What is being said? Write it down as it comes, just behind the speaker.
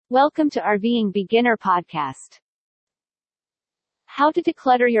Welcome to RVing Beginner Podcast. How to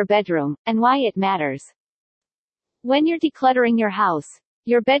declutter your bedroom, and why it matters. When you're decluttering your house,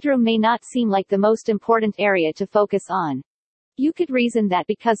 your bedroom may not seem like the most important area to focus on. You could reason that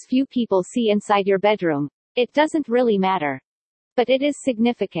because few people see inside your bedroom, it doesn't really matter. But it is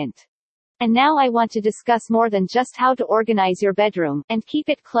significant. And now I want to discuss more than just how to organize your bedroom and keep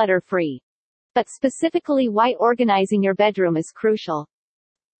it clutter-free. But specifically why organizing your bedroom is crucial.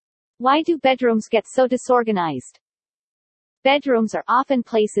 Why do bedrooms get so disorganized? Bedrooms are often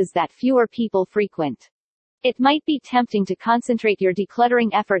places that fewer people frequent. It might be tempting to concentrate your decluttering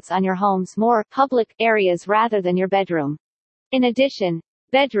efforts on your home's more public areas rather than your bedroom. In addition,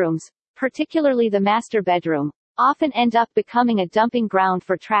 bedrooms, particularly the master bedroom, often end up becoming a dumping ground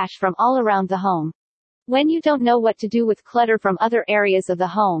for trash from all around the home. When you don't know what to do with clutter from other areas of the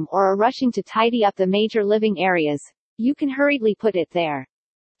home or are rushing to tidy up the major living areas, you can hurriedly put it there.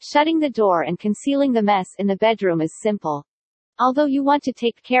 Shutting the door and concealing the mess in the bedroom is simple. Although you want to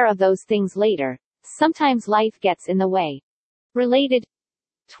take care of those things later, sometimes life gets in the way. Related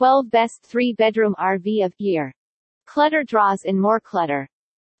 12 Best 3-Bedroom RV of Year. Clutter draws in more clutter.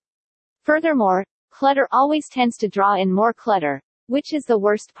 Furthermore, clutter always tends to draw in more clutter, which is the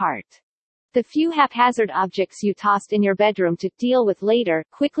worst part. The few haphazard objects you tossed in your bedroom to deal with later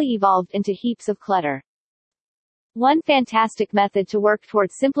quickly evolved into heaps of clutter. One fantastic method to work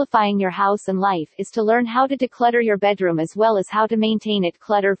towards simplifying your house and life is to learn how to declutter your bedroom as well as how to maintain it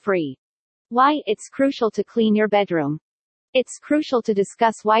clutter-free. Why it's crucial to clean your bedroom. It's crucial to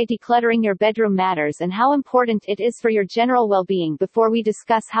discuss why decluttering your bedroom matters and how important it is for your general well-being before we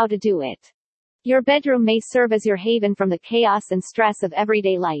discuss how to do it. Your bedroom may serve as your haven from the chaos and stress of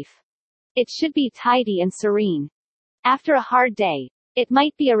everyday life. It should be tidy and serene. After a hard day, it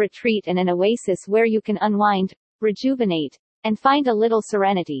might be a retreat and an oasis where you can unwind, rejuvenate, and find a little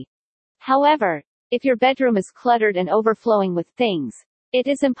serenity. However, if your bedroom is cluttered and overflowing with things, it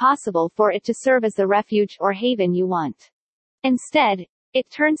is impossible for it to serve as the refuge or haven you want. Instead, it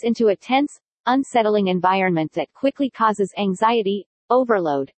turns into a tense, unsettling environment that quickly causes anxiety,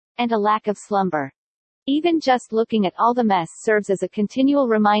 overload, and a lack of slumber. Even just looking at all the mess serves as a continual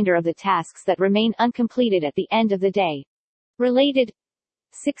reminder of the tasks that remain uncompleted at the end of the day. Related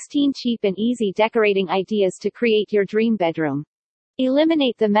 16 cheap and easy decorating ideas to create your dream bedroom.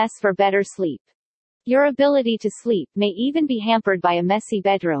 Eliminate the mess for better sleep. Your ability to sleep may even be hampered by a messy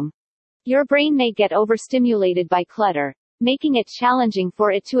bedroom. Your brain may get overstimulated by clutter, making it challenging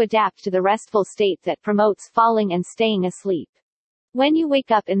for it to adapt to the restful state that promotes falling and staying asleep. When you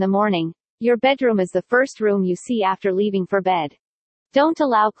wake up in the morning, your bedroom is the first room you see after leaving for bed. Don't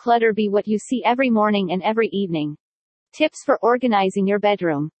allow clutter be what you see every morning and every evening. Tips for organizing your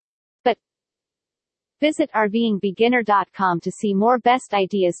bedroom. But visit RVingbeginner.com to see more best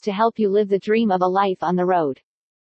ideas to help you live the dream of a life on the road.